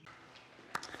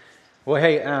Well,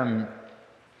 hey,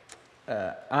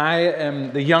 I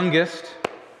am the youngest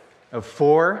of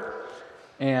four,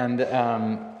 and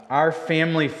our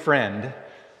family friend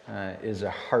is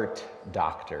a heart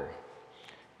doctor.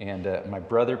 And my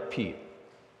brother Pete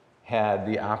had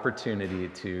the opportunity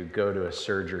to go to a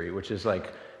surgery, which is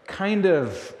like kind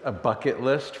of a bucket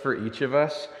list for each of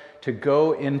us, to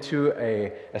go into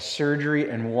a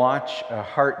surgery and watch a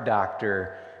heart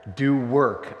doctor do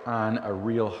work on a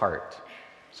real heart.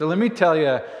 So let me tell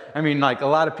you, like a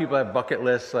lot of people have bucket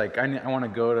lists, like I want to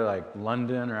go to like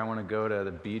London or I want to go to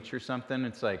the beach or something.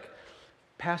 It's like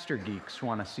pastor geeks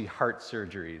want to see heart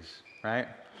surgeries, right?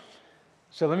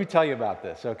 So let me tell you about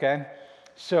this, okay?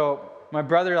 So my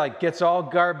brother gets all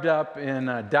garbed up in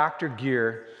doctor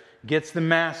gear, gets the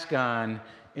mask on,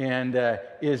 and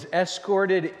is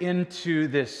escorted into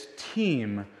this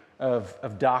team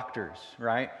of doctors,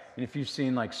 right? And if you've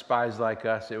seen Spies Like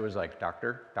Us, it was like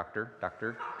doctor,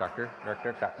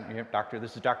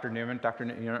 this is Dr. Newman,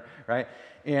 right?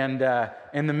 And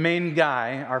the main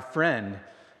guy, our friend,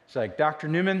 is like, Dr.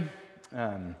 Newman,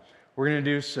 we're going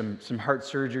to do some heart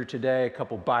surgery today, a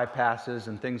couple bypasses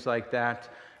and things like that.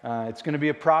 It's going to be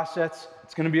a process.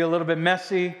 It's going to be a little bit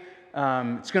messy.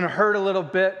 It's going to hurt a little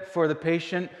bit for the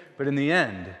patient, but in the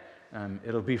end,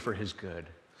 it'll be for his good.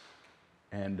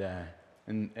 And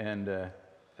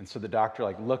so the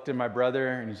doctor looked at my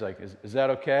brother and he's like, is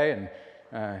that okay?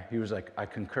 And he was like, I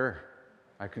concur.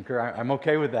 I'm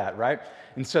okay with that, right?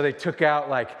 And so they took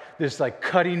out this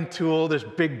cutting tool, this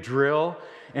big drill,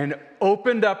 and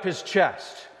opened up his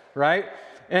chest, right?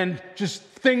 And just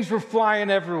things were flying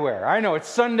everywhere. I know it's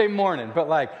Sunday morning,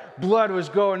 but blood was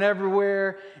going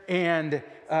everywhere, and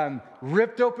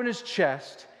ripped open his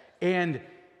chest and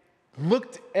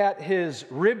looked at his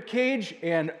rib cage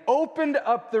and opened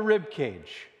up the rib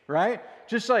cage, right?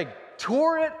 Just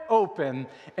tore it open,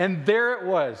 and there it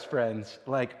was, friends,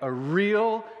 like a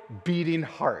real beating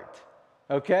heart,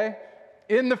 okay?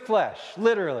 In the flesh,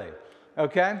 literally,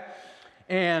 okay?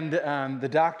 And the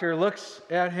doctor looks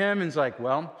at him and is like,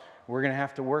 well, we're going to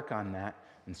have to work on that.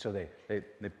 And so they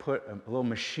put a little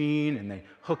machine and they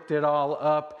hooked it all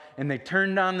up and they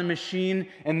turned on the machine,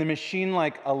 and the machine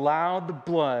allowed the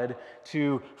blood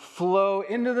to flow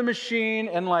into the machine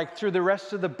and through the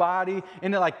rest of the body,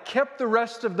 and it kept the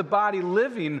rest of the body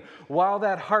living while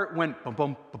that heart went boom,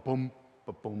 boom, boom,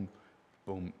 boom, boom,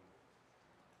 boom,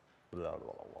 blah, blah,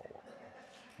 blah, blah.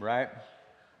 Right?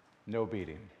 No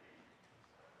beating.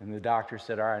 And the doctor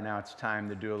said, all right, now it's time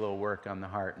to do a little work on the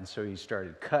heart. And so he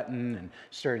started cutting and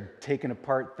started taking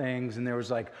apart things. And there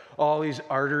was all these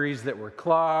arteries that were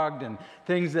clogged and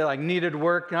things that needed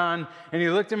work on. And he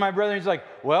looked at my brother and he's like,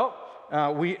 well,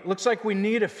 looks like we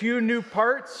need a few new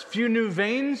parts, few new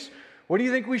veins. What do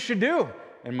you think we should do?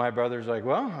 And my brother's like,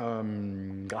 well,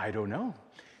 I don't know.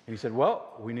 And he said,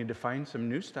 well, we need to find some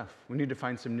new stuff. We need to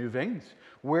find some new veins.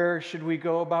 Where should we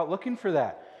go about looking for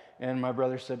that? And my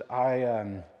brother said,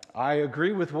 I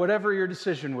agree with whatever your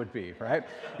decision would be, right?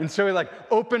 And so he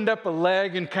opened up a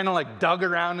leg and kind of dug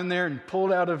around in there and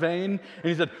pulled out a vein. And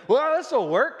he said, well, this will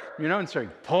work, And so he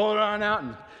pulled it on out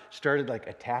and started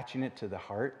attaching it to the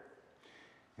heart.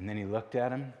 And then he looked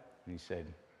at him and he said,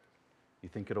 you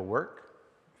think it'll work?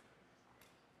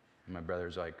 And my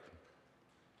brother's like,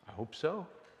 I hope so.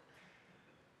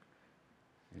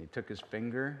 And he took his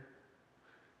finger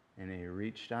and he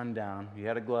reached on down. He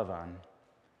had a glove on.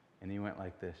 And he went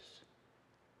like this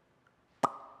to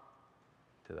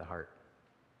the heart.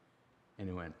 And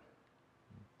he went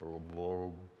boom,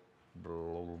 boom,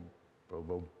 boom, boom,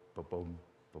 boom, boom,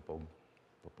 boom,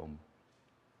 boom.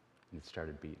 And it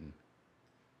started beating.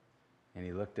 And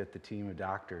he looked at the team of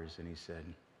doctors and he said,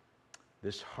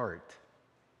 this heart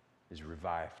is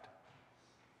revived.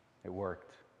 It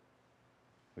worked.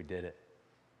 We did it.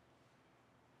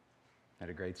 Isn't that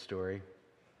a great story?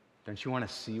 Don't you want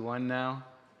to see one now?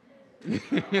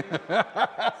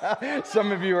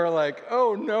 Some of you are like,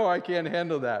 oh no, I can't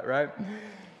handle that, right?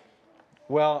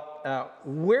 Well,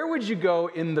 where would you go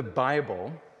in the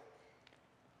Bible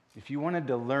if you wanted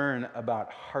to learn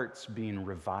about hearts being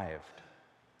revived?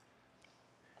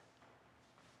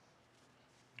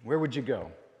 Where would you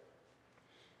go?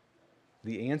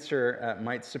 The answer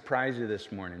might surprise you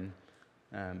this morning,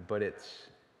 but it's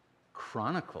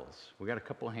Chronicles. We got a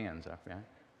couple of hands up, yeah?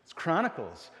 It's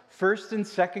Chronicles, 1st and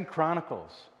 2nd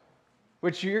Chronicles,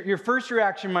 which your first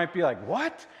reaction might be like,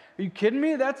 what? Are you kidding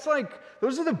me? That's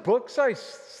those are the books I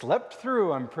slept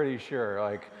through, I'm pretty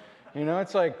sure.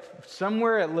 It's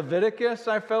somewhere at Leviticus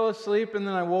I fell asleep and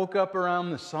then I woke up around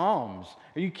the Psalms.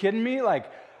 Are you kidding me?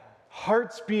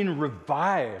 Hearts being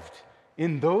revived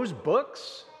in those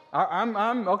books?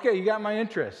 I'm okay, you got my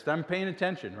interest. I'm paying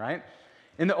attention, right?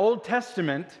 In the Old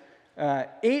Testament,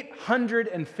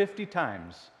 850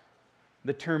 times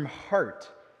the term heart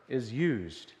is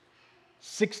used.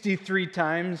 63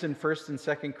 times in 1st and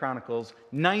 2nd Chronicles,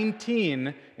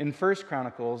 19 in 1st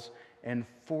Chronicles, and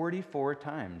 44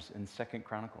 times in 2nd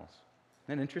Chronicles.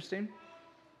 Isn't that interesting?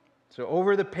 So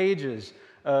over the pages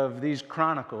of these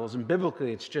Chronicles, and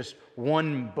biblically it's just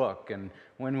one book, and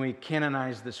when we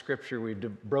canonized the scripture, we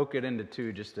broke it into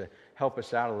two just to help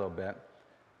us out a little bit.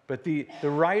 But the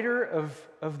writer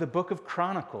of the book of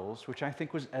Chronicles, which I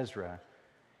think was Ezra,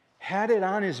 had it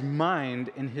on his mind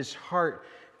and his heart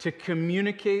to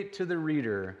communicate to the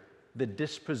reader the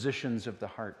dispositions of the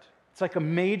heart. It's like a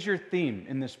major theme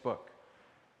in this book.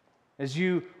 As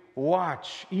you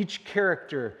watch each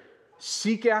character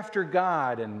seek after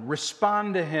God and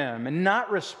respond to Him and not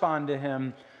respond to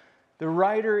Him, the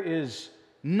writer is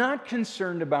not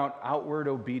concerned about outward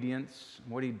obedience,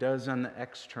 what he does on the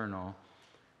external,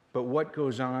 but what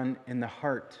goes on in the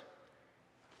heart.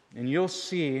 And you'll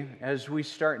see as we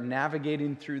start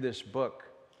navigating through this book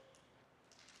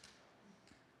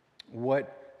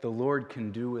what the Lord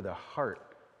can do with a heart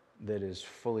that is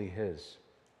fully His.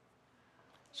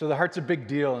 So the heart's a big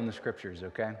deal in the Scriptures,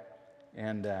 okay?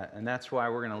 And that's why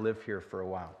we're going to live here for a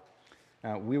while.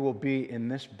 We will be in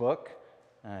this book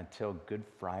till Good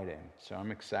Friday. So I'm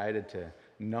excited to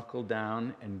knuckle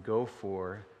down and go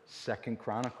for 2nd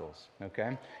Chronicles, okay?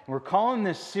 And we're calling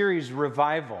this series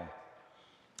Revival.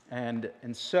 And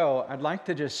so I'd like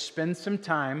to just spend some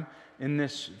time in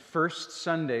this first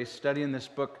Sunday studying this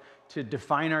book to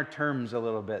define our terms a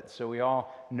little bit so we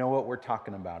all know what we're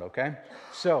talking about, okay?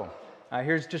 So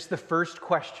here's just the first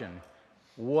question.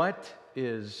 What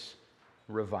is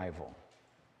revival?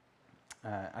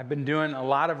 I've been doing a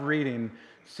lot of reading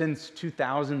since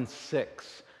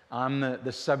 2006 on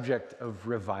the subject of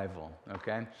revival,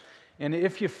 okay? And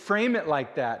if you frame it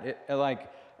like that,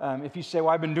 if you say, well,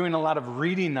 I've been doing a lot of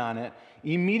reading on it,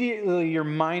 immediately your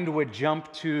mind would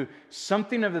jump to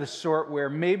something of the sort where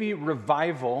maybe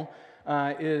revival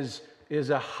is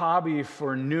a hobby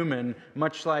for Newman,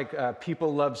 much like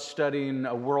people love studying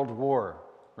a world war,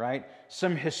 right?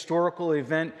 Some historical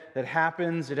event that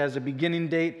happens, it has a beginning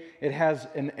date, it has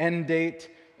an end date,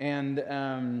 and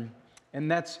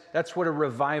that's what a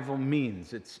revival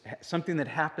means. It's something that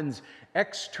happens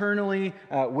externally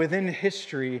within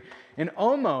history, and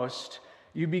almost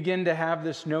you begin to have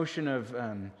this notion of,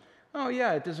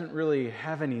 it doesn't really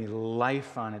have any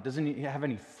life on it, doesn't have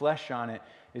any flesh on it.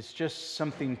 It's just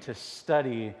something to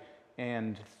study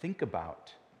and think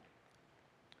about.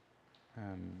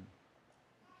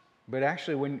 But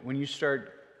actually, when you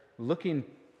start looking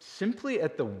simply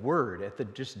at the word, at the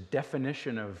just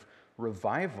definition of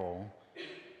revival,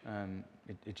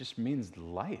 it just means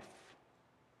life.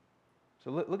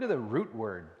 So look at the root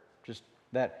word. Just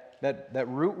that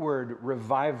root word,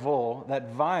 revival,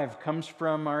 that vive comes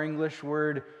from our English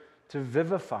word to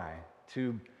vivify,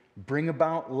 to bring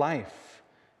about life,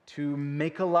 to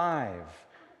make alive,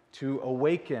 to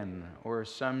awaken, or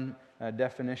some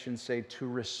definitions say to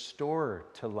restore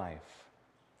to life.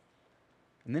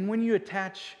 And then when you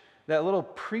attach that little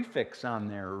prefix on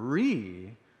there,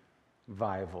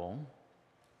 revival,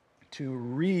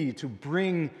 to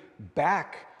bring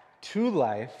back to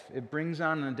life, it brings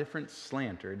on a different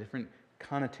slant or a different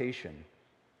connotation.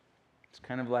 It's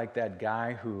kind of like that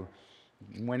guy who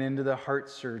went into the heart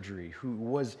surgery,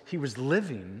 he was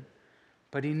living,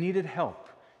 but he needed help.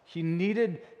 He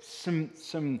needed some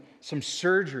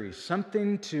surgery,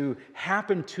 something to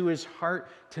happen to his heart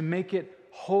to make it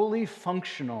wholly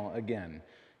functional again.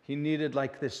 He needed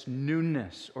like this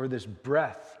newness or this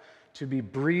breath to be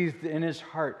breathed in his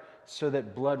heart so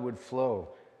that blood would flow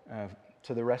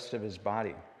to the rest of his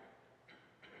body.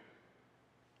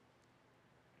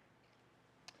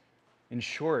 In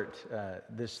short,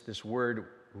 this word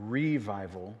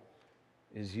revival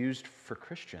is used for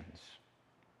Christians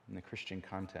in the Christian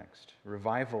context.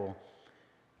 Revival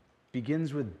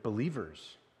begins with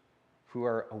believers who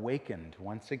are awakened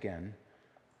once again,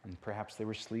 and perhaps they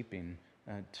were sleeping,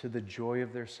 to the joy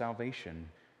of their salvation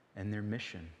and their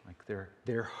mission, like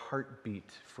their heartbeat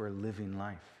for a living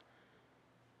life.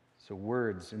 So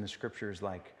words in the scriptures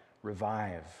like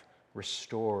revive,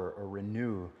 restore, or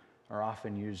renew are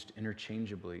often used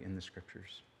interchangeably in the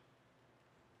scriptures.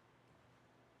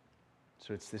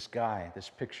 So it's this guy, this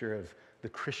picture of the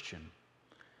Christian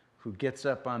who gets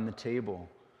up on the table,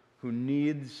 who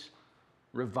needs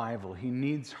revival, he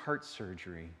needs heart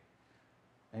surgery,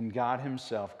 and God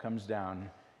himself comes down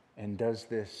and does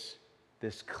this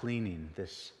cleaning,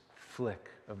 this flick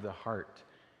of the heart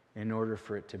in order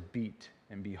for it to beat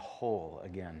and be whole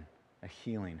again. A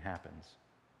healing happens.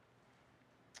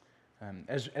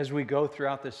 As we go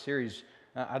throughout this series,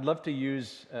 I'd love to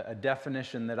use a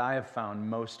definition that I have found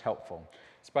most helpful.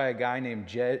 It's by a guy named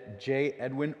J.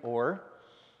 Edwin Orr,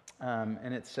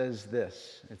 and it says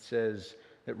this. It says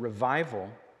that revival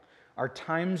are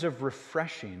times of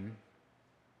refreshing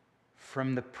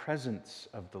from the presence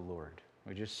of the Lord.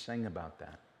 We just sang about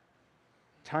that.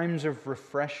 Times of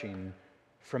refreshing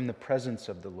from the presence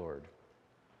of the Lord.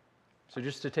 So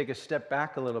just to take a step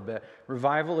back a little bit,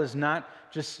 revival is not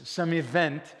just some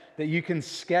event that you can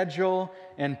schedule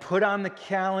and put on the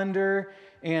calendar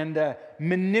and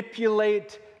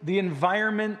manipulate the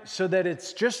environment so that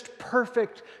it's just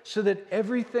perfect, so that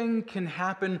everything can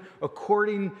happen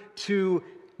according to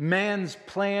man's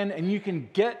plan and you can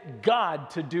get God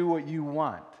to do what you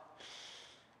want.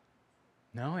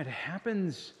 No, it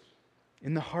happens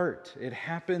in the heart. It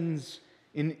happens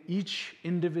in each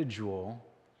individual.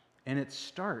 And it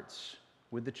starts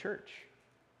with the church.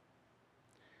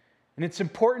 And it's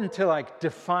important to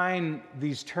define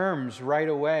these terms right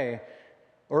away,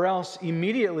 or else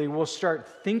immediately we'll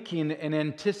start thinking and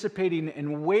anticipating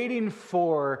and waiting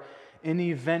for an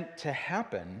event to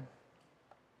happen.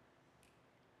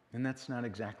 And that's not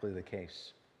exactly the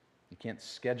case. You can't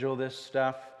schedule this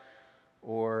stuff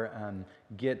or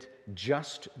get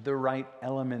just the right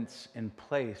elements in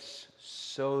place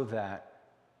so that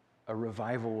a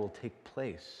revival will take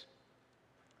place.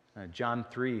 John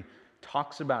 3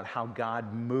 talks about how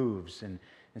God moves, and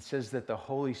it says that the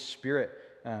Holy Spirit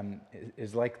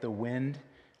is like the wind,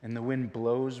 and the wind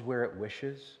blows where it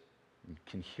wishes. You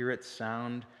can hear its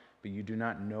sound, but you do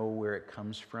not know where it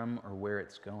comes from or where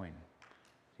it's going.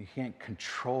 You can't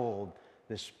control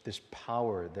this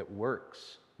power that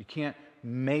works. You can't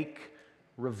make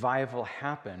revival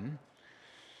happen.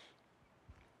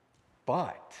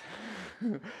 But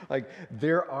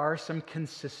there are some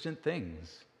consistent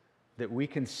things that we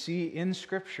can see in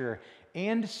Scripture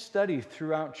and study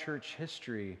throughout church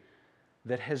history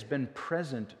that has been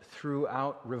present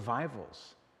throughout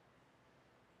revivals.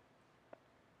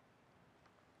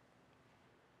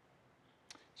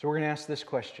 So we're going to ask this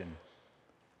question.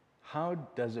 How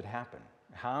does it happen?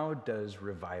 How does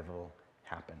revival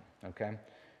happen? Okay?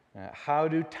 How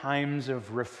do times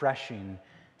of refreshing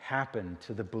happen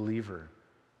to the believer?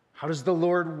 How does the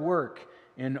Lord work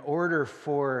in order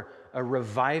for a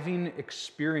reviving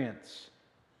experience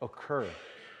occur?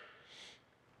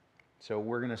 So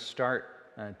we're going to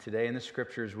start today in the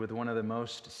Scriptures with one of the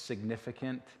most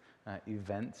significant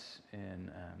events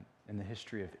in the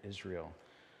history of Israel,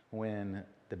 when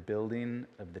the building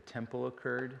of the temple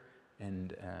occurred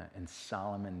and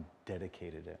Solomon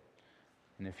dedicated it.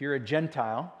 And if you're a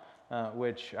Gentile,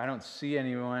 which I don't see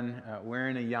anyone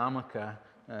wearing a yarmulke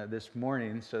this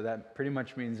morning, so that pretty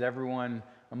much means everyone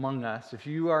among us. If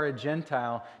you are a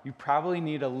Gentile, you probably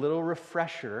need a little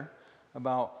refresher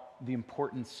about the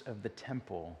importance of the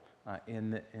temple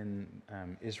in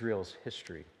Israel's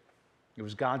history. It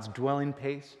was God's dwelling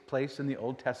place in the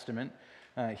Old Testament.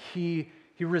 He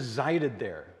resided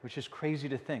there, which is crazy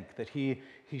to think, that he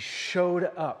showed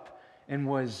up and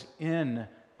was in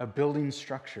a building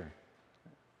structure.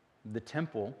 The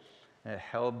temple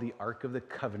held the Ark of the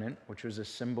Covenant, which was a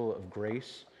symbol of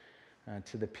grace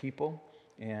to the people.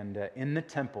 And in the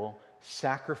temple,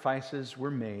 sacrifices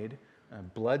were made,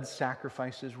 blood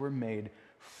sacrifices were made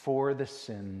for the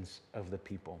sins of the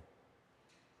people.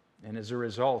 And as a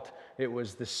result, it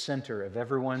was the center of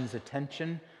everyone's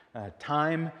attention,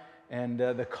 time, and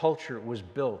the culture was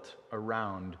built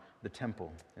around the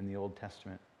temple in the Old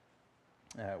Testament.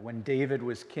 When David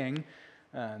was king,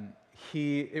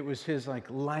 it was his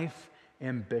life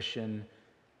ambition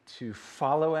to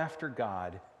follow after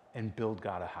God and build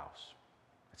God a house.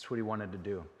 That's what he wanted to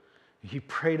do. He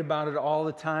prayed about it all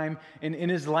the time, and in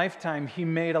his lifetime, he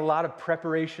made a lot of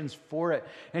preparations for it.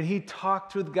 And he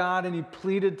talked with God, and he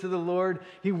pleaded to the Lord.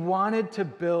 He wanted to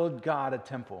build God a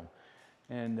temple.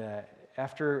 And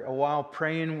after a while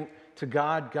praying to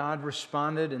God, God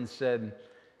responded and said,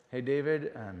 "Hey,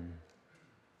 David,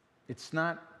 it's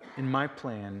not in my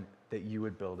plan that you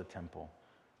would build a temple.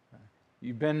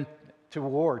 You've been to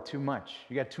war too much.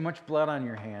 You got too much blood on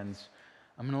your hands.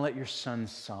 I'm going to let your son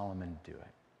Solomon do it."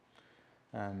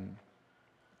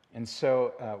 And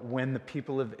so when the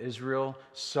people of Israel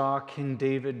saw King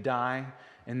David die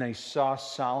and they saw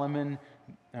Solomon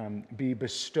be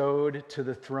bestowed to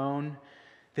the throne,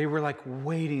 they were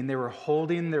waiting. They were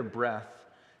holding their breath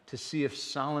to see if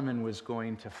Solomon was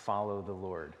going to follow the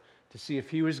Lord, to see if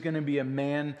he was going to be a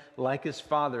man like his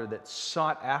father that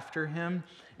sought after him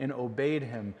and obeyed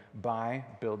him by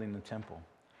building the temple.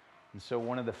 And so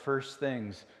one of the first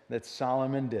things that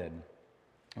Solomon did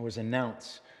was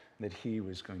announce that he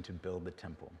was going to build the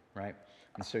temple, right?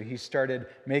 And so he started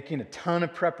making a ton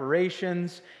of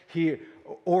preparations. He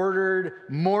ordered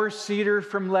more cedar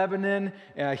from Lebanon.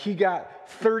 He got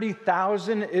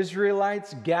 30,000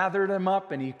 Israelites, gathered them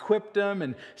up and equipped them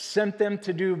and sent them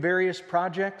to do various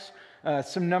projects.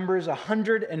 Some numbers,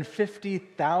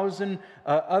 150,000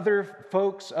 other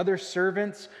folks, other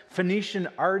servants, Phoenician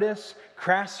artists,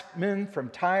 craftsmen from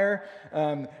Tyre,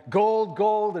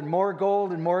 gold, and more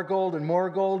gold, and more gold, and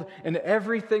more gold, and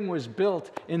everything was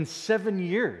built in 7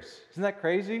 years. Isn't that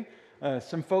crazy?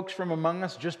 Some folks from among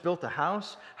us just built a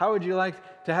house. How would you like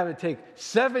to have it take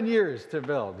 7 years to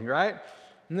build, right?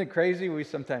 Isn't it crazy? We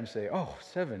sometimes say,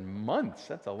 7 months,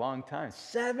 that's a long time.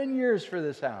 7 years for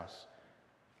this house.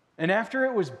 And after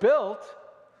it was built,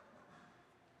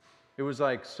 it was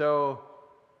like, so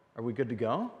are we good to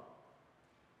go?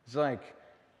 It's like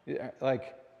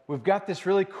we've got this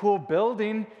really cool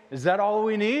building. Is that all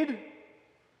we need?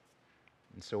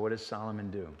 And so what does Solomon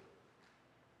do?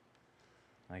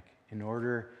 Like, in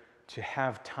order to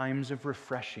have times of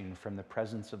refreshing from the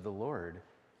presence of the Lord,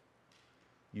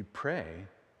 you pray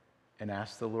and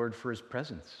ask the Lord for his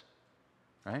presence,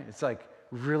 right? It's like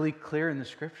really clear in the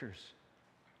scriptures.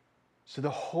 So the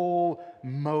whole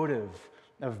motive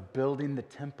of building the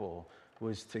temple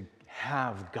was to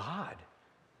have God,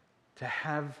 to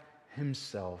have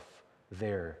himself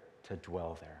there, to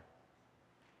dwell there.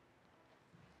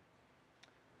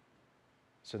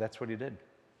 So that's what he did.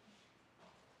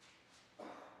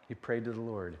 He prayed to the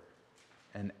Lord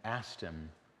and asked him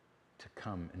to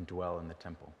come and dwell in the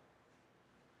temple.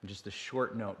 And just a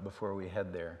short note before we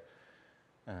head there.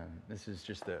 This is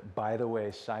just a by the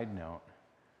way side note.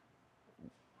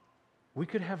 We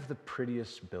could have the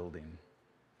prettiest building,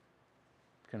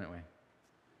 couldn't we?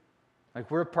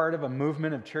 Like, we're a part of a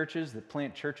movement of churches that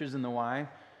plant churches in the Y.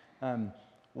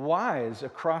 Ys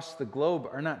across the globe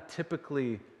are not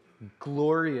typically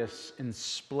glorious in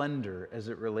splendor as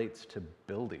it relates to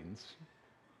buildings.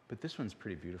 But this one's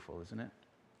pretty beautiful, isn't it?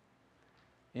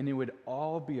 And it would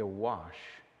all be a wash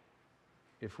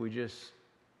if we just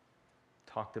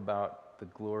talked about the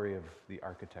glory of the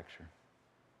architecture.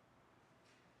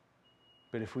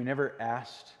 But if we never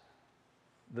asked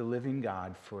the living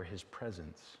God for his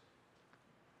presence,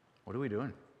 what are we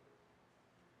doing?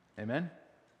 Amen?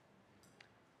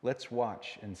 Let's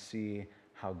watch and see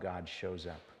how God shows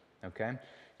up, okay?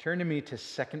 Turn to me to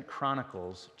 2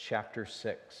 Chronicles chapter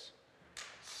 6.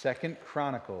 2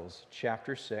 Chronicles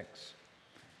chapter 6.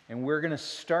 And we're going to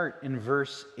start in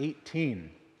verse 18.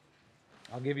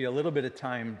 I'll give you a little bit of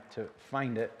time to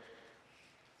find it.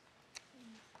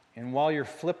 And while you're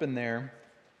flipping there,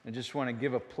 I just want to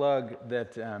give a plug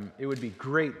that it would be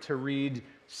great to read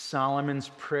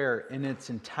Solomon's prayer in its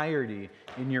entirety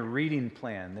in your reading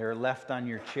plan. They're left on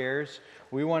your chairs.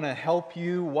 We want to help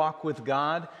you walk with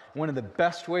God. One of the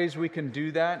best ways we can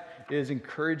do that is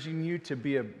encouraging you to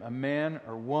be a man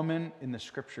or woman in the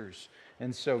Scriptures.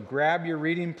 And so grab your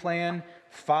reading plan,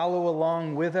 follow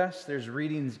along with us. There's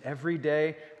readings every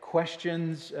day,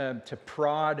 questions to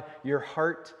prod your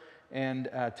heart, and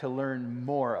to learn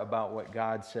more about what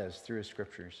God says through his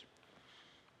scriptures.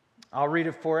 I'll read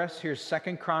it for us. Here's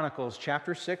 2 Chronicles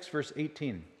chapter 6, verse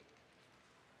 18.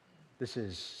 This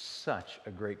is such a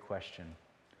great question.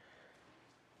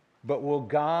 But will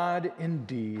God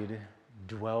indeed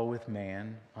dwell with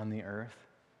man on the earth?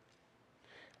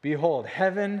 Behold,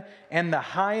 heaven and the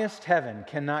highest heaven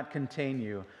cannot contain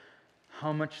you.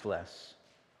 How much less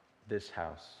this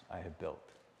house I have built?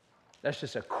 That's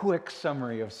just a quick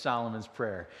summary of Solomon's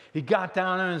prayer. He got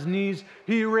down on his knees,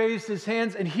 he raised his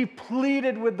hands, and he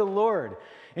pleaded with the Lord.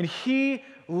 And he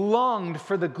longed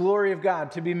for the glory of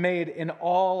God to be made in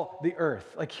all the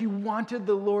earth. Like, he wanted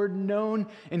the Lord known,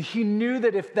 and he knew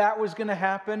that if that was going to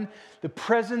happen, the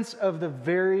presence of the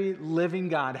very living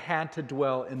God had to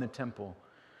dwell in the temple.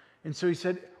 And so he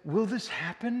said, will this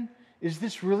happen? Is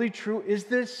this really true? Is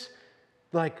this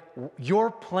like your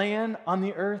plan on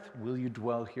the earth? Will you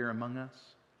dwell here among us?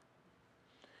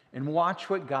 And watch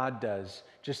what God does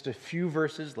just a few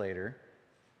verses later.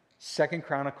 2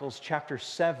 Chronicles chapter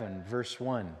 7, verse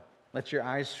 1. Let your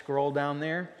eyes scroll down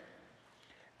there.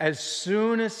 As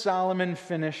soon as Solomon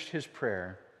finished his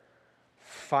prayer,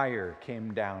 fire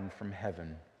came down from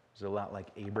heaven. It was a lot like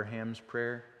Abraham's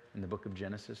prayer in the book of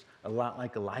Genesis, a lot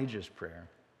like Elijah's prayer.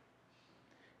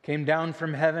 Came down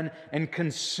from heaven and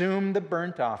consumed the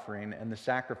burnt offering and the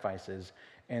sacrifices,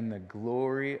 and the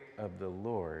glory of the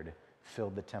Lord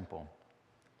filled the temple.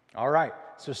 All right,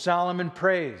 so Solomon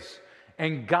prays,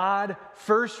 and God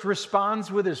first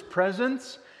responds with his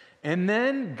presence, And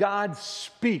then God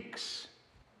speaks.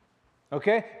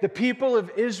 Okay? The people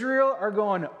of Israel are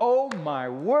going, oh my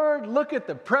word, look at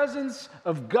the presence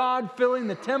of God filling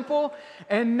the temple.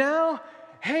 And now,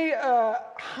 hey,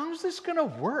 how's this going to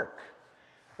work?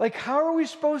 Like, how are we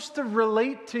supposed to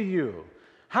relate to you?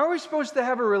 How are we supposed to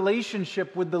have a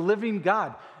relationship with the living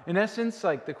God? In essence,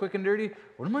 like the quick and dirty,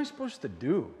 what am I supposed to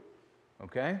do?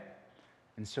 Okay?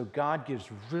 And so God gives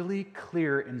really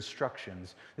clear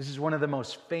instructions. This is one of the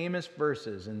most famous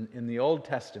verses in the Old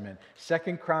Testament,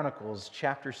 2 Chronicles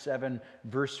chapter 7,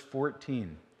 verse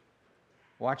 14.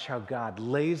 Watch how God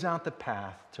lays out the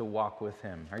path to walk with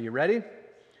him. Are you ready?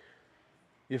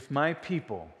 If my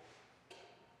people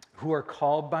who are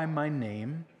called by my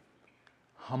name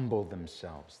humble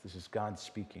themselves, this is God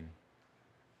speaking,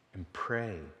 and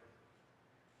pray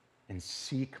and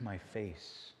seek my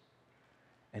face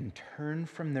and turn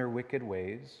from their wicked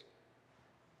ways,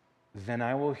 then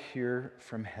I will hear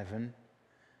from heaven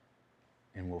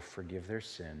and will forgive their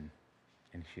sin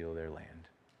and heal their land.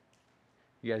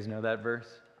 You guys know that verse?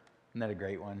 Isn't that a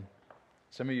great one?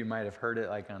 Some of you might have heard it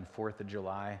like on 4th of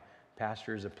July.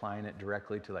 Pastors applying it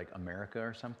directly to like America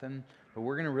or something. But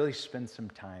we're going to really spend some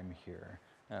time here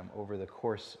over the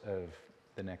course of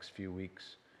the next few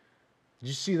weeks. Did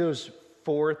you see those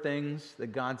 4 things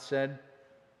that God said?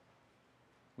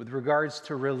 With regards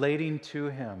to relating to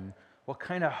him, what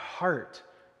kind of heart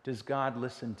does God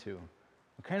listen to?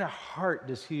 What kind of heart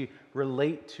does he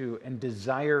relate to and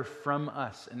desire from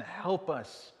us and help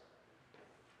us?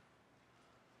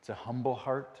 It's a humble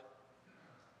heart,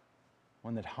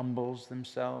 one that humbles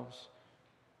themselves,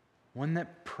 one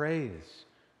that prays,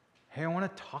 hey, I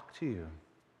want to talk to you.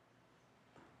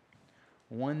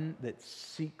 One that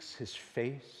seeks his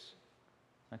face,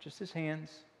 not just his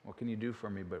hands, what can you do for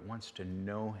me, but wants to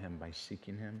know him by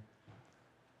seeking him.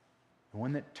 The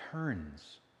one that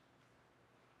turns,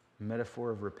 a metaphor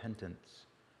of repentance.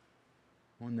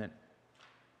 One that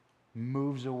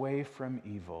moves away from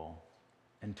evil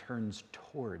and turns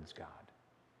towards God.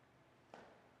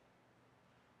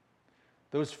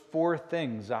 Those 4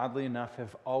 things, oddly enough,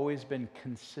 have always been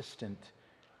consistent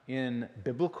in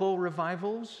biblical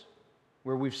revivals,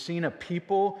 where we've seen a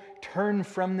people turn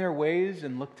from their ways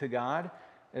and look to God,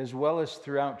 as well as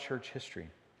throughout church history.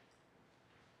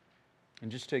 And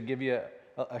just to give you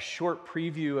a short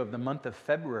preview of the month of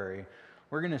February,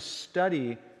 we're going to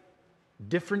study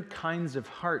different kinds of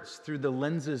hearts through the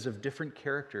lenses of different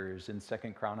characters in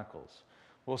 2 Chronicles.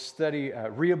 We'll study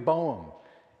Rehoboam,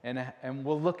 and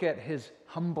we'll look at his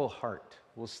humble heart.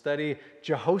 We'll study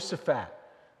Jehoshaphat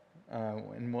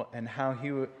and how he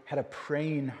had a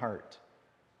praying heart.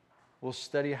 We'll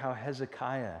study how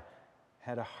Hezekiah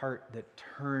had a heart that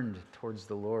turned towards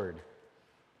the Lord.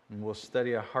 And we'll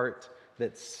study a heart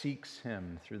that seeks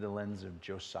him through the lens of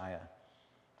Josiah.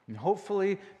 And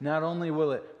hopefully, not only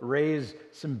will it raise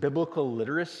some biblical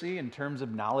literacy in terms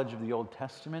of knowledge of the Old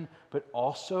Testament, but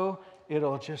also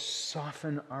it'll just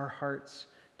soften our hearts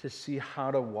to see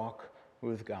how to walk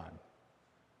with God.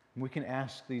 We can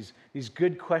ask these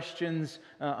good questions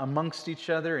amongst each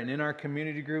other and in our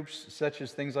community groups, such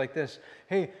as things like this.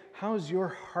 Hey, how's your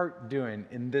heart doing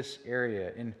in this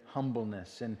area, in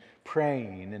humbleness and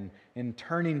praying and in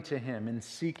turning to him and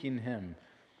seeking him?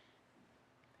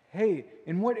 Hey,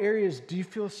 in what areas do you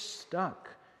feel stuck?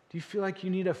 Do you feel like you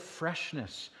need a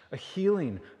freshness, a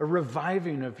healing, a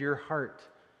reviving of your heart?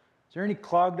 Is there any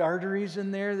clogged arteries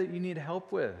in there that you need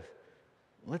help with?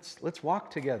 Let's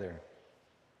walk together.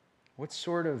 What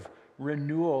sort of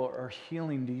renewal or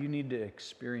healing do you need to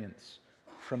experience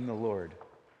from the Lord?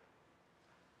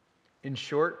 In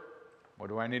short, what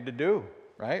do I need to do,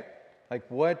 right? Like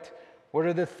what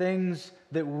are the things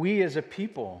that we as a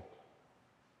people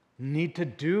need to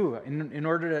do in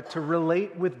order to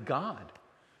relate with God?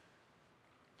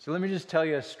 So let me just tell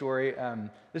you a story.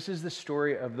 This is the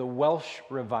story of the Welsh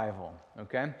revival,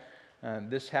 okay?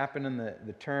 This happened in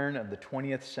the turn of the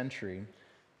 20th century.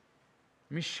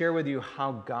 Let me share with you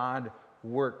how God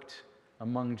worked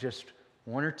among just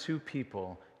 1 or 2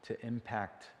 people to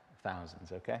impact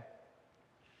thousands, okay?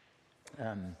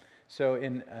 So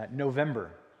in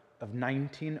November of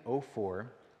 1904,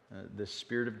 the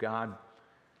Spirit of God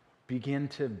began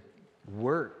to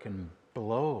work and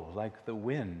blow like the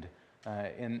wind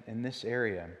in this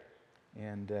area.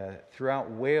 And throughout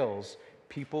Wales,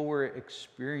 people were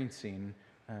experiencing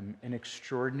an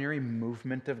extraordinary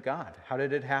movement of God. How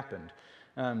did it happen?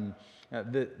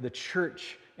 The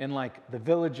church and like the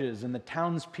villages and the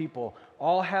townspeople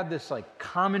all had this like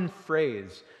common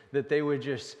phrase that they would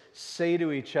just say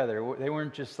to each other. They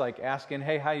weren't just like asking,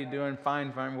 hey, how you doing?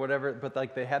 Fine, fine, whatever. But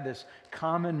like they had this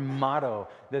common motto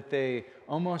that they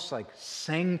almost like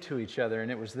sang to each other. And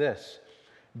it was this: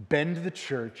 bend the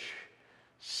church,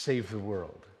 save the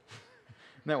world.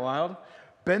 Isn't that wild?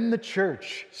 Bend the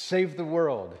church, save the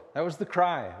world. That was the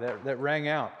cry that rang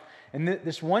out. And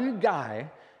this one guy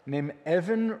named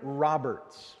Evan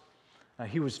Roberts,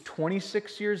 he was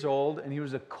 26 years old, and he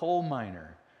was a coal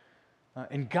miner.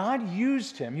 And God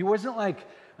used him. He wasn't like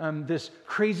this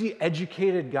crazy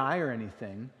educated guy or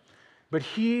anything, but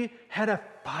he had a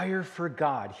fire for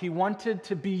God. He wanted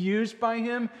to be used by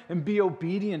him and be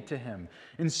obedient to him.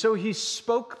 And so he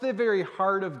spoke the very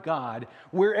heart of God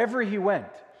wherever he went.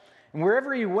 And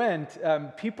wherever he went,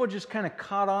 people just kind of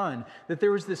caught on that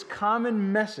there was this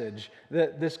common message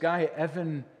that this guy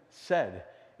Evan said.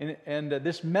 And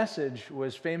this message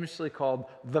was famously called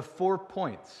the 4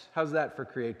 points. How's that for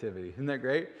creativity? Isn't that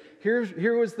great?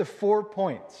 Here was the 4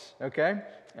 points, okay?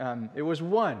 It was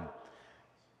 1,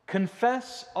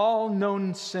 confess all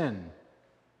known sin.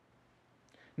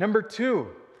 Number 2,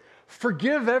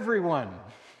 forgive everyone.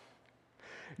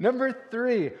 Number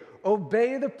 3,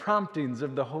 obey the promptings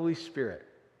of the Holy Spirit.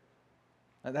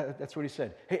 That's what he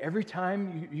said. Hey, every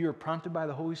time you're prompted by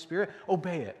the Holy Spirit,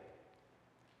 obey it.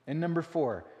 And number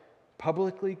 4,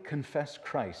 publicly confess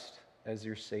Christ as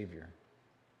your Savior.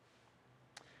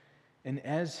 And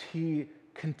as he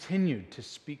continued to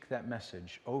speak that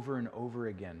message over and over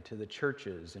again to the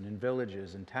churches and in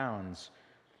villages and towns,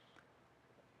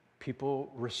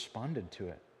 people responded to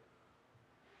it.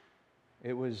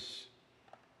 It was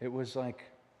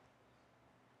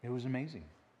amazing.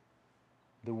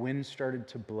 The wind started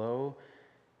to blow,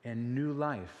 and new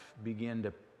life began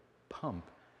to pump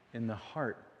in the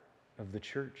heart of the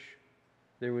church.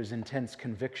 There was intense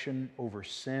conviction over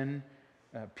sin.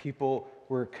 People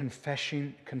were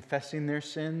confessing their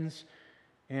sins,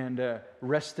 and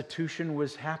restitution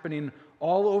was happening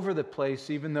all over the place,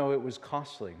 even though it was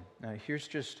costly. Here's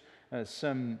just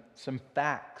some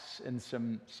facts and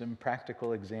some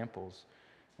practical examples.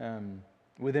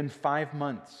 Within 5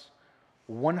 months,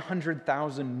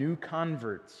 100,000 new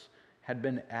converts had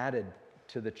been added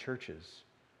to the churches.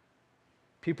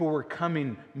 People were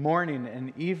coming morning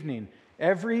and evening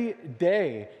every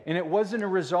day, and it wasn't a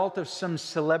result of some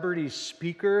celebrity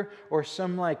speaker or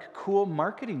some like cool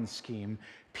marketing scheme.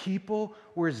 People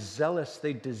were zealous.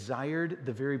 They desired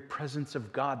the very presence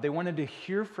of God. They wanted to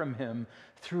hear from him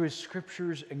through his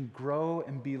scriptures and grow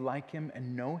and be like him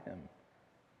and know him.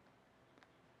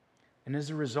 And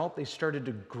as a result, they started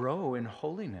to grow in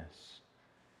holiness.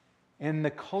 And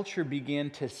the culture began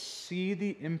to see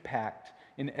the impact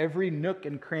in every nook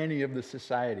and cranny of the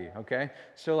society, okay?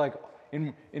 So like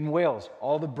in Wales,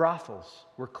 all the brothels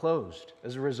were closed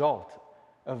as a result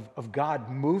of God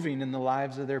moving in the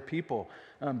lives of their people.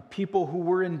 People who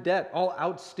were in debt, all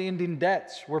outstanding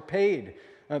debts were paid.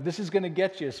 This is going to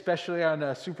get you, especially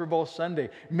on Super Bowl Sunday.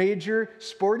 Major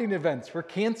sporting events were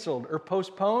canceled or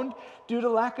postponed due to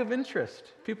lack of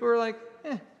interest. People were like,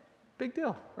 big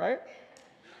deal, right?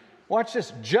 Watch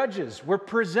this. Judges were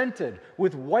presented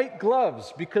with white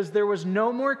gloves because there was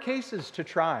no more cases to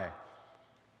try.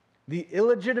 The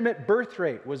illegitimate birth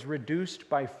rate was reduced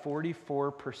by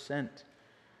 44%.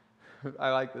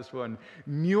 I like this one.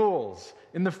 Mules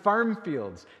in the farm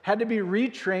fields had to be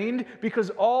retrained because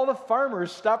all the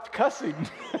farmers stopped cussing.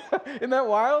 Isn't that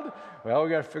wild? Well, we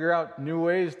got to figure out new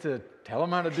ways to tell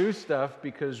them how to do stuff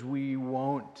because we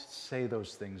won't say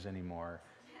those things anymore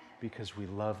because we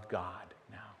loved God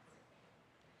now.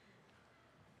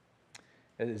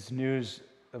 As news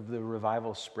of the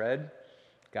revival spread,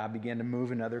 God began to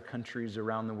move in other countries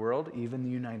around the world, even the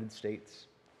United States.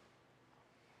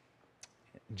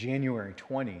 January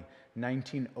 20,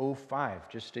 1905,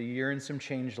 just a year and some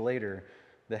change later,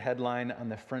 the headline on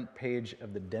the front page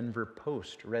of the Denver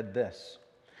Post read this: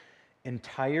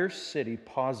 "Entire city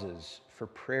pauses for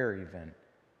prayer event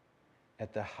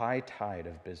at the high tide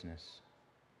of business."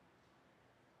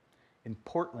 In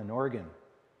Portland, Oregon,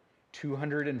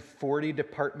 240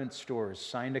 department stores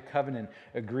signed a covenant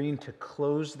agreeing to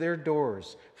close their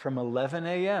doors from 11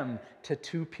 a.m. to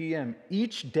 2 p.m.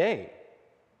 each day.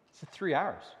 It's 3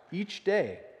 hours each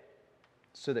day,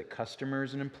 so that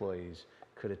customers and employees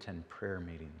could attend prayer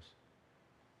meetings.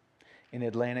 In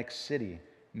Atlantic City,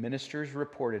 ministers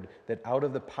reported that out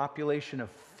of the population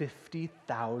of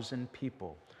 50,000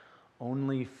 people,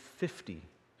 only 50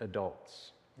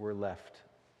 adults were left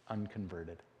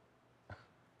unconverted.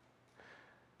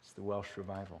 It's the Welsh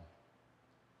revival.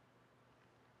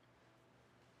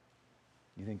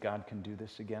 You think God can do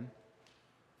this again?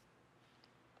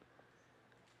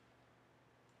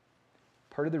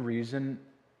 Part of the reason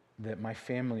that my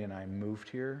family and I moved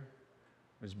here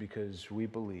was because we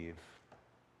believe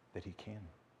that he can.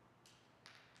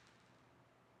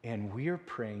 And we are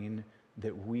praying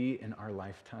that we in our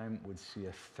lifetime would see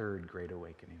a third great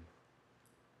awakening.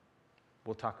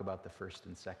 We'll talk about the first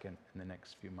and second in the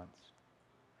next few months.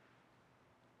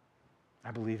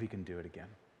 I believe he can do it again.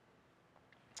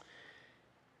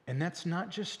 And that's not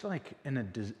just like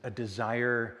a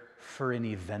desire for an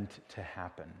event to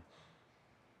happen.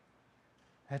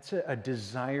 That's a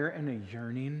desire and a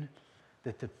yearning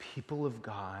that the people of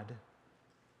God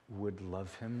would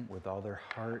love him with all their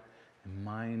heart and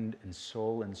mind and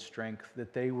soul and strength,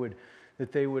 that they would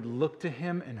look to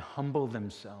him and humble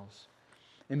themselves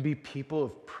and be people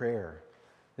of prayer,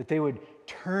 that they would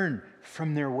turn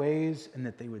from their ways and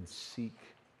that they would seek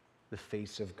the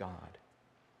face of God.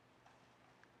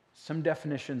 Some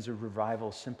definitions of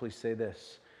revival simply say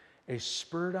this: a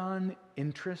spurred-on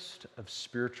interest of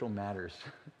spiritual matters.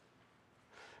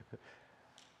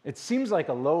 It seems like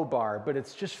a low bar, but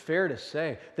it's just fair to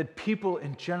say that people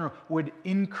in general would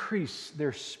increase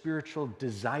their spiritual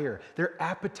desire, their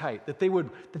appetite, that they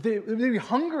would be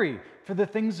hungry for the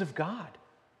things of God.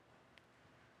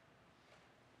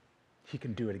 He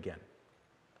can do it again.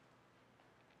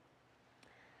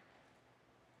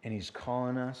 And he's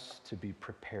calling us to be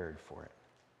prepared for it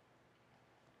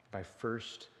by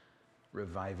first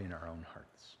reviving our own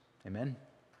hearts. Amen?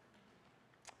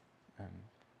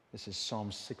 This is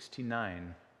Psalm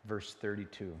 69, verse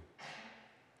 32.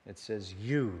 It says,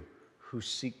 "You who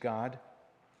seek God,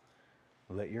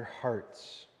 let your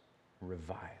hearts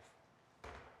revive."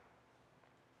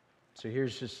 So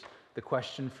here's just the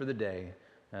question for the day,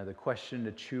 the question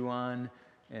to chew on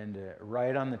and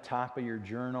write on the top of your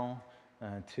journal,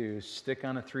 to stick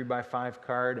on a 3x5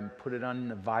 card and put it on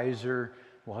the visor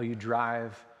while you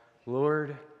drive.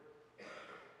 Lord,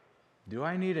 do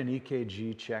I need an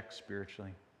EKG check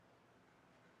spiritually?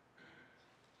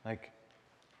 Like,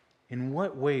 in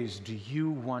what ways do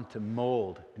you want to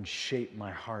mold and shape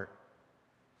my heart?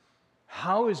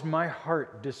 How is my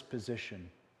heart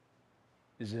disposition?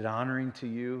 Is it honoring to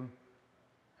you?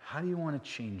 How do you want to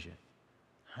change it?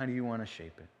 How do you want to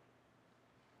shape it?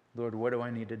 Lord, what do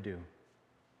I need to do?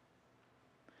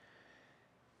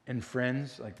 And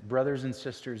friends, like brothers and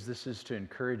sisters, this is to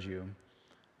encourage you.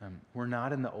 We're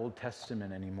not in the Old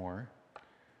Testament anymore.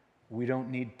 We don't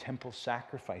need temple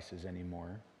sacrifices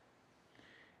anymore.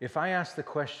 If I ask the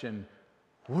question,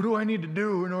 what do I need to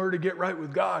do in order to get right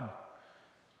with God?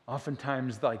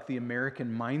 Oftentimes, like the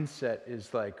American mindset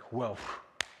is like, well,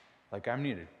 like I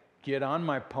need to get on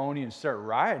my pony and start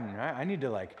riding. Right? I need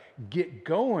to like get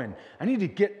going. I need to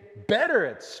get better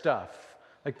at stuff.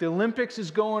 Like the Olympics is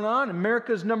going on.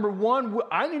 America's number one.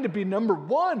 I need to be number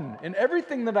one in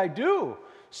everything that I do.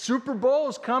 Super Bowl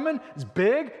is coming. It's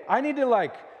big. I need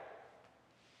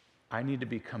to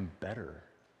become better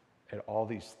at all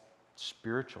these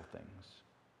spiritual things.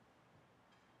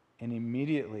 And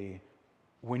immediately,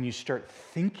 when you start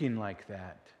thinking like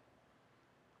that,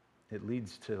 it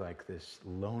leads to like this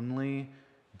lonely,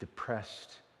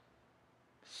 depressed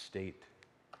state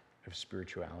of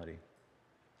spirituality.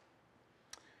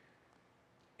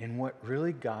 And what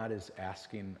really God is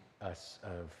asking us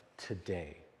of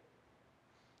today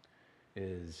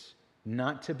is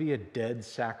not to be a dead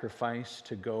sacrifice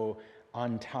to go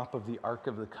on top of the Ark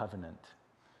of the Covenant,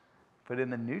 but in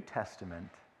the New Testament,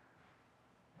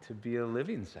 to be a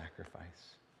living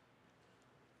sacrifice.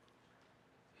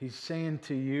 He's saying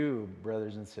to you,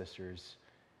 brothers and sisters,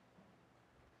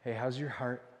 hey, how's your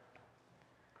heart?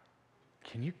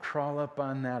 Can you crawl up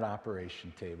on that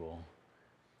operation table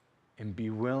and be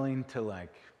willing to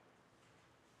like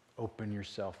open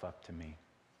yourself up to me?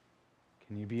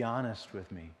 Can you be honest with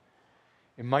me?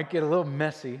 It might get a little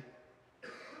messy.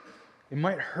 It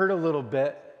might hurt a little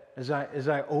bit as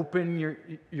I open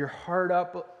your heart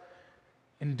up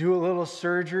and do a little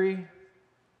surgery,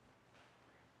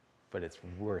 but it's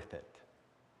worth it.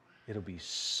 It'll be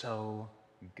so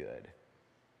good.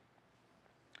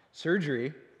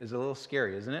 Surgery is a little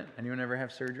scary, isn't it? Anyone ever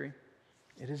have surgery?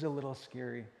 It is a little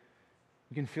scary.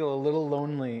 You can feel a little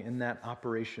lonely in that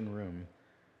operation room.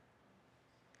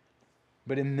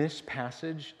 But in this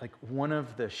passage, like one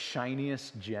of the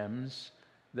shiniest gems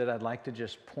that I'd like to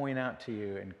just point out to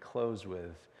you and close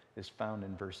with is found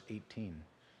in verse 18.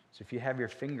 So if you have your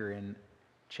finger in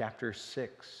chapter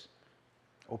 6,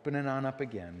 open it on up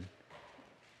again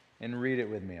and read it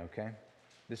with me, okay?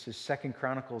 This is 2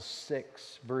 Chronicles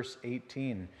 6, verse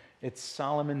 18. It's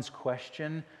Solomon's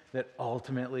question that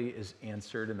ultimately is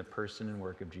answered in the person and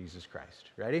work of Jesus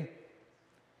Christ. Ready?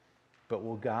 But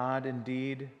will God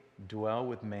indeed dwell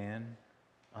with man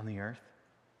on the earth?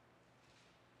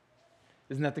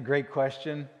 Isn't that the great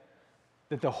question?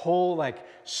 That the whole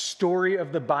story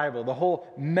of the Bible, the whole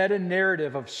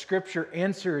meta-narrative of Scripture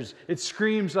answers, it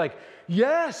screams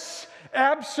yes,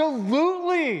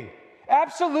 absolutely.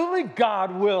 Absolutely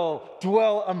God will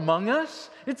dwell among us.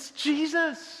 It's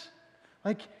Jesus.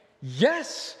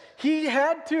 Yes, he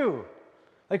had to.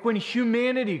 When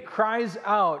humanity cries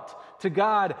out to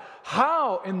God,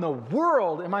 how in the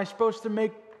world am I supposed to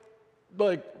make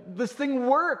this thing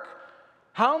work?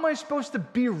 How am I supposed to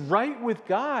be right with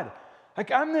God?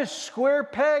 I'm this square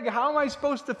peg. How am I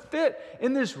supposed to fit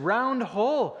in this round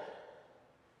hole?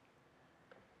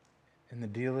 And the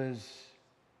deal is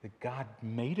that God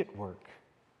made it work.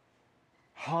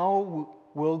 How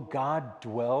will God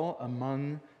dwell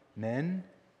among men?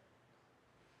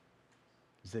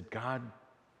 Is that God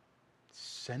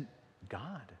sent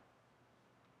God.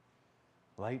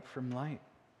 Light from light.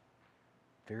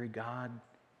 Very God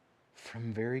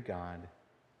from very God.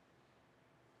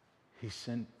 He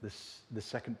sent the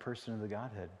second person of the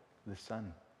Godhead, the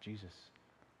Son, Jesus,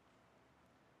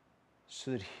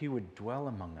 so that he would dwell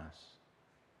among us.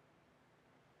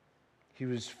 He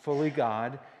was fully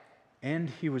God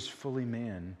and he was fully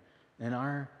man. And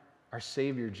our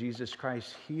Savior, Jesus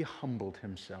Christ, he humbled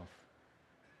himself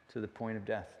to the point of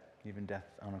death, even death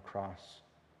on a cross.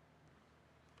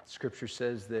 Scripture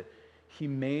says that he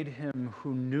made him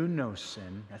who knew no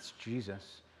sin, that's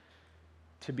Jesus,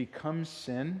 to become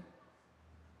sin,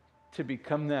 to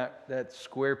become that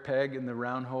square peg in the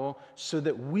round hole, so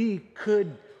that we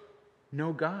could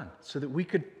know God, so that we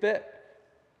could fit,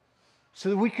 so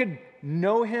that we could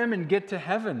know him and get to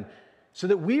heaven, so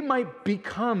that we might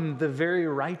become the very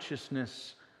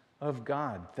righteousness of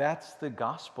God. That's the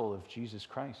gospel of Jesus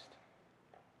Christ.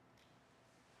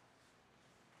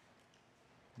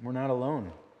 We're not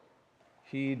alone.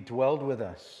 He dwelled with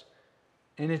us.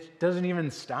 And it doesn't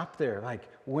even stop there.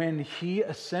 When he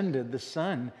ascended, the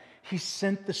Son, he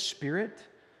sent the Spirit,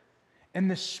 and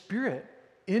the Spirit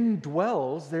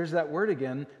indwells, there's that word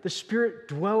again, the Spirit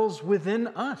dwells within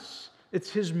us. It's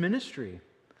his ministry.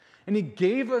 And he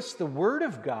gave us the Word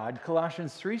of God,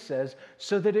 Colossians 3 says,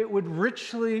 so that it would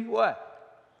richly,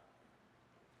 what?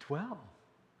 Dwell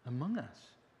among us.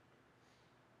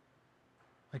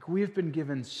 We have been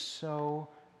given so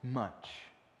much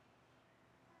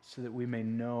so that we may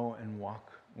know and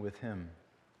walk with him.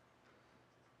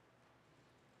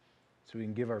 So we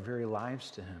can give our very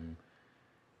lives to him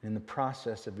in the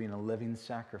process of being a living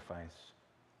sacrifice.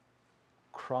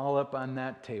 Crawl up on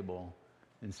that table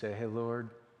and say, hey, Lord,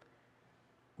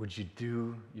 would you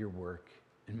do your work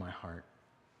in my heart?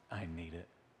 I need it.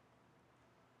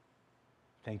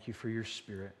 Thank you for your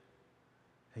Spirit.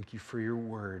 Thank you for your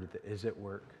word that is at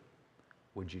work.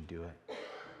 Would you do it?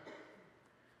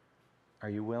 Are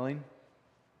you willing?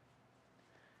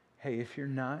 Hey, if you're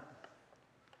not,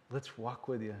 let's walk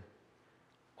with you.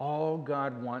 All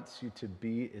God wants you to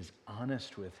be is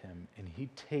honest with him, and he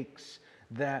takes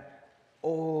that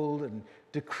old and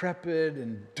decrepit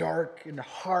and dark and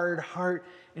hard heart,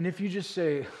 and if you just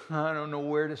say, I don't know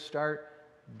where to start,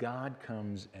 God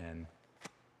comes and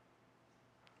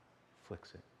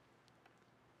flicks it.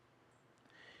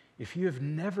 If you have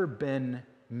never been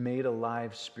made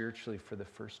alive spiritually for the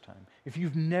first time, if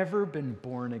you've never been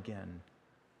born again,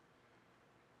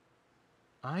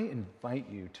 I invite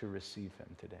you to receive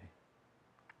him today.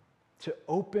 To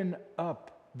open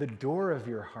up the door of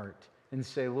your heart and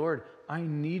say, Lord, I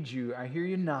need you. I hear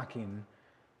you knocking.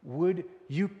 Would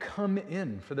you come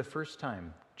in for the first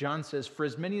time? John says, for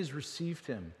as many as received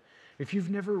him. If you've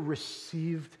never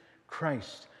received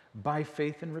Christ by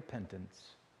faith and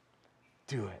repentance,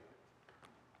 do it.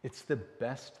 It's the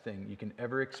best thing you can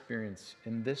ever experience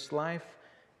in this life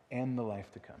and the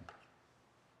life to come.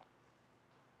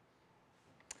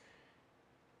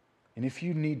 And if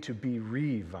you need to be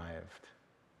revived,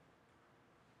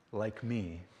 like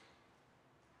me,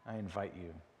 I invite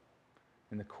you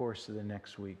in the course of the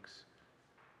next weeks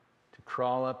to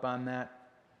crawl up on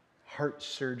that heart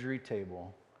surgery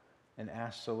table and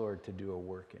ask the Lord to do a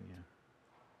work in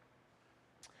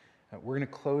you. We're going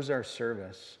to close our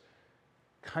service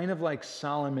kind of like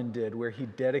Solomon did, where he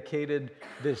dedicated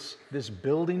this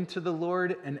building to the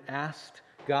Lord and asked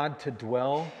God to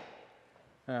dwell.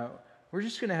 We're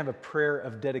just going to have a prayer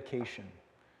of dedication.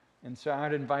 And so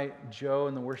I'd invite Joe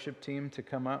and the worship team to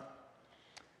come up.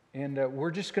 And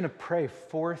we're just going to pray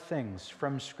 4 things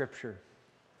from Scripture.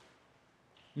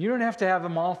 You don't have to have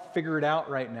them all figured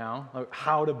out right now. Like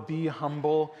how to be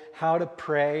humble, how to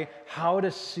pray, how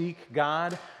to seek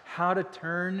God, how to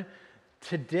turn.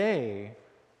 Today,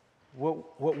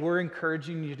 what we're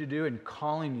encouraging you to do and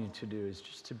calling you to do is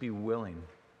just to be willing.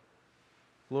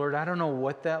 Lord, I don't know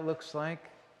what that looks like,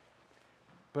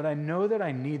 but I know that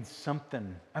I need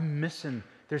something. I'm missing.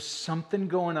 There's something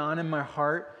going on in my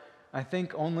heart. I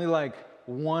think only like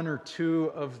one or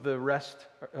two of the rest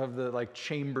of the like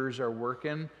chambers are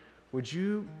working. Would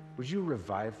you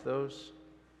revive those?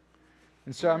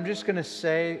 And so I'm just going to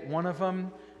say one of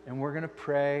them, and we're going to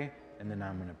pray, and then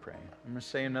I'm going to pray. I'm going to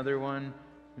say another one.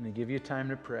 I'm going to give you time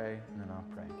to pray, and then I'll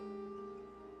pray.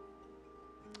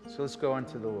 So let's go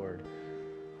unto the Lord.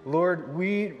 Lord,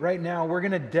 right now, we're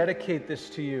going to dedicate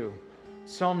this to you.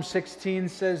 Psalm 16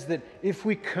 says that if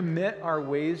we commit our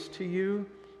ways to you,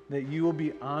 that you will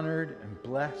be honored and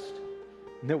blessed,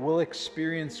 and that we'll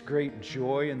experience great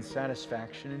joy and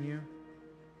satisfaction in you.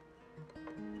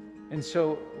 And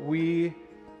so we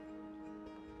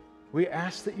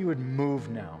ask that you would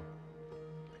move now.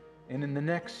 And in the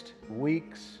next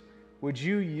weeks, would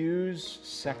you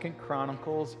use 2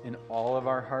 Chronicles in all of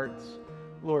our hearts?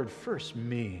 Lord, first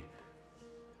me.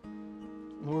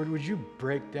 Lord, would you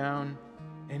break down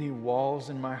any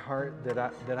walls in my heart that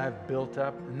I've built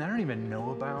up and I don't even know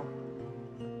about?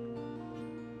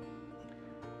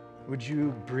 Would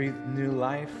you breathe new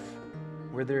life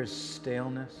where there is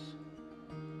staleness?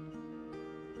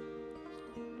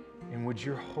 And would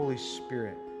your Holy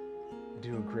Spirit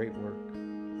do a great work?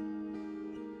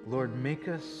 Lord, make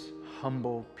us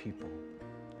humble people.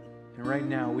 And right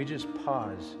now, we just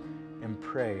pause and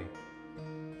pray.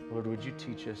 Lord, would you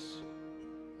teach us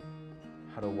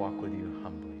how to walk with you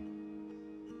humbly?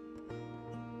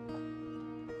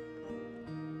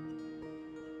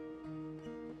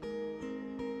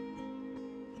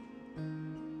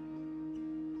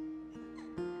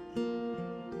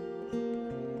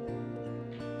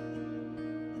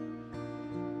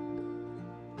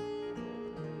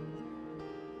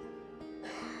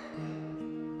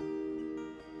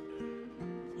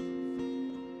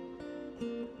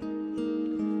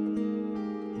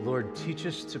 Lord, teach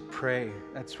us to pray.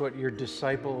 That's what your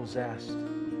disciples asked.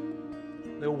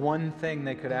 The one thing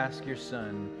they could ask your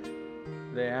son,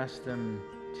 they asked him,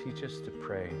 teach us to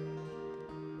pray.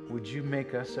 Would you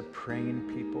make us a praying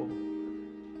people?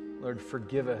 Lord,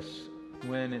 forgive us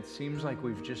when it seems like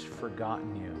we've just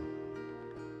forgotten you.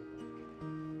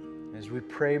 As we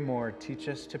pray more, teach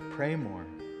us to pray more.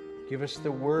 Give us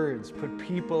the words. Put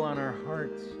people on our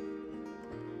hearts.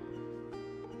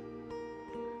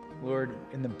 Lord,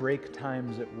 in the break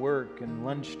times at work and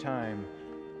lunchtime,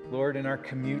 Lord, in our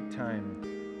commute time,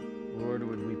 Lord,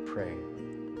 would we pray?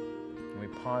 And we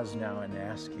pause now and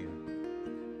ask you.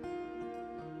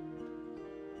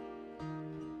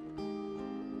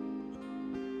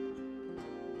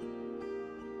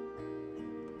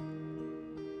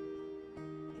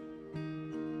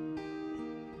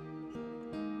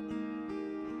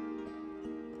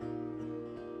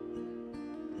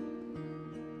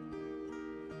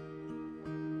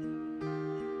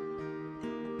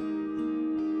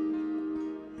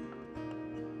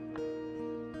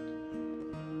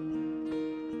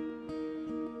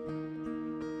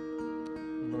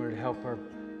 Help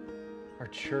our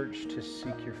church to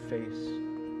seek your face.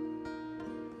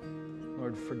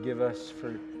 Lord, forgive us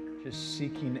for just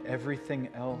seeking everything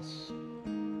else.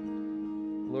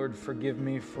 Lord, forgive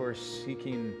me for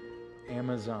seeking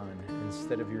Amazon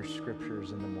instead of your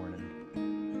scriptures in the morning.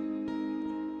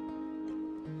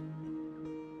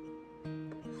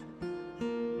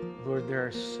 Lord, there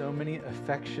are so many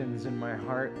affections in my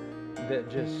heart that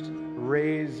just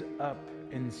raise up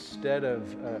instead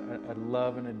of a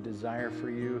love and a desire for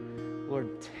you.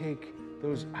 Lord, take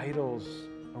those idols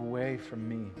away from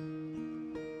me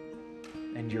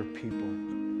and your people.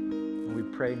 And we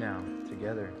pray now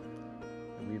together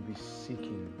that we be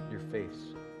seeking your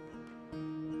face.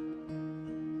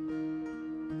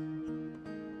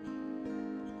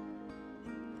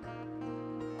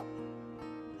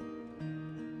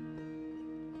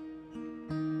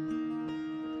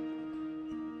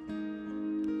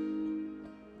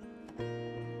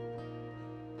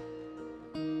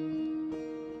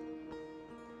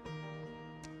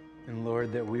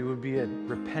 Lord, that we would be a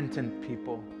repentant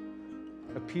people,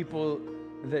 a people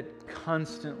that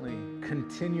constantly,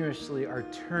 continuously are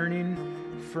turning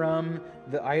from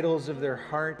the idols of their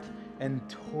heart and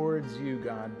towards you,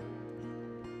 God.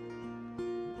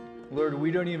 Lord,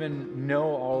 we don't even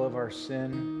know all of our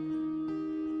sin,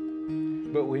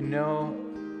 but we know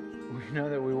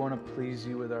that we want to please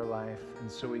you with our life,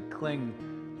 and so we cling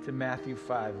to Matthew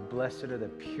 5, blessed are the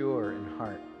pure in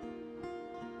heart,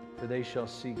 for they shall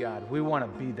see God. We want to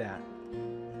be that.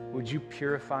 Would you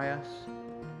purify us?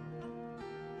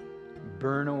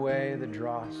 Burn away the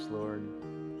dross, Lord.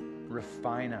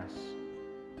 Refine us.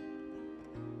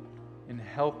 And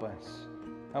help us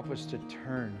Help us to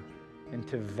turn and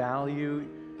to value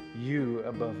you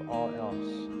above all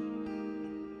else.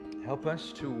 Help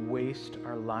us to waste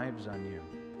our lives on you.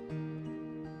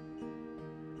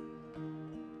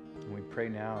 And we pray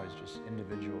now as just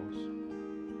individuals.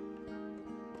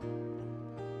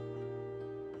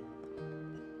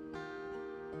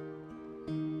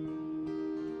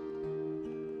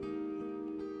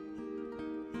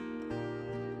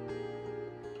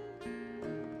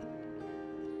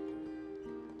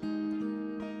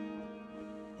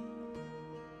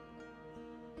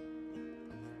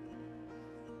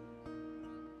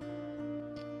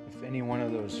 If any one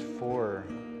of those four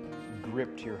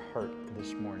gripped your heart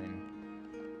this morning,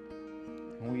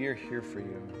 we are here for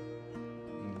you.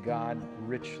 And God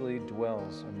richly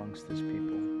dwells amongst this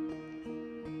people.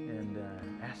 And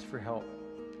ask for help.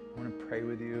 I want to pray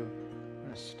with you. I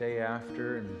want to stay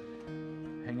after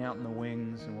and hang out in the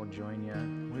wings, and we'll join you.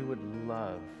 We would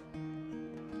love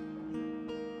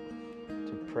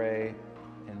to pray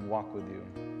and walk with you.